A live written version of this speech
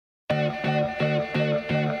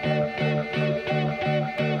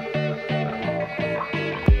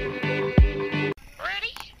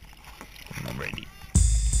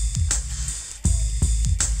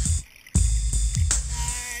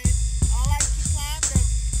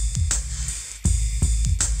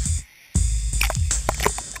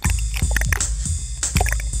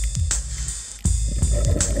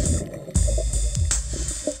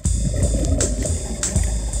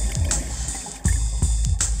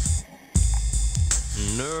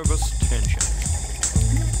Nervous tension.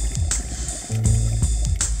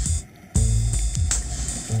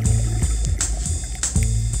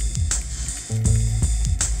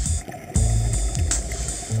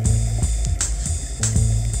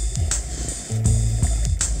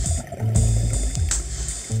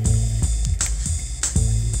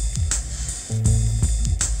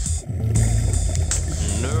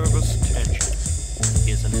 Nervous tension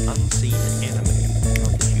is an unseen enemy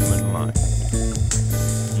of the human mind.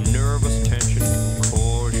 Nervous tension can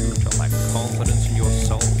cause you to lack confidence in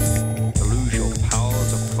yourself, to lose your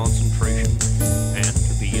powers of concentration, and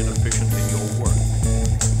to be inefficient in your work.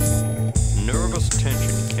 Nervous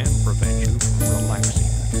tension can prevent you from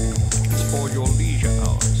relaxing, spoil your leisure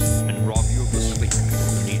hours, and rob you of the sleep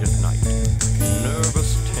you need at night.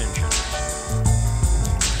 Nervous tension.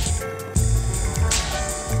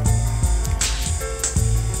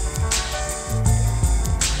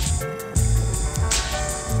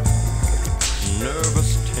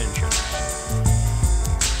 Nervous tension.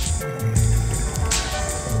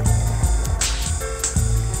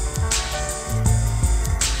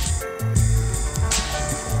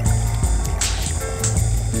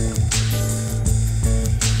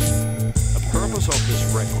 The purpose of this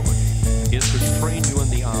record is to train you in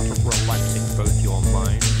the art of relaxing both your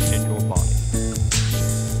mind and your body.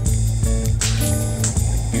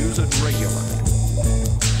 Use it regularly.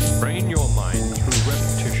 Train your mind through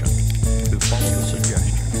repetition to follow the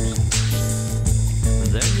suggestions. And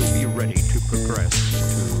then you'll be ready to progress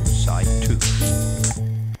to side 2.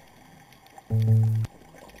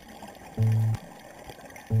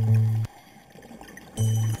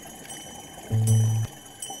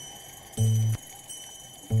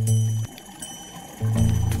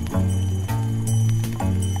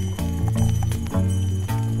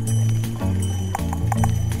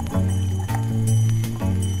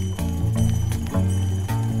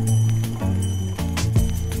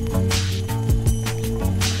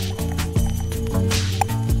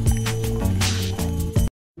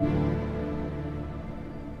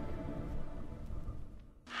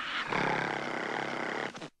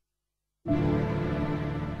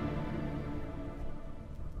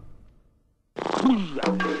 Who's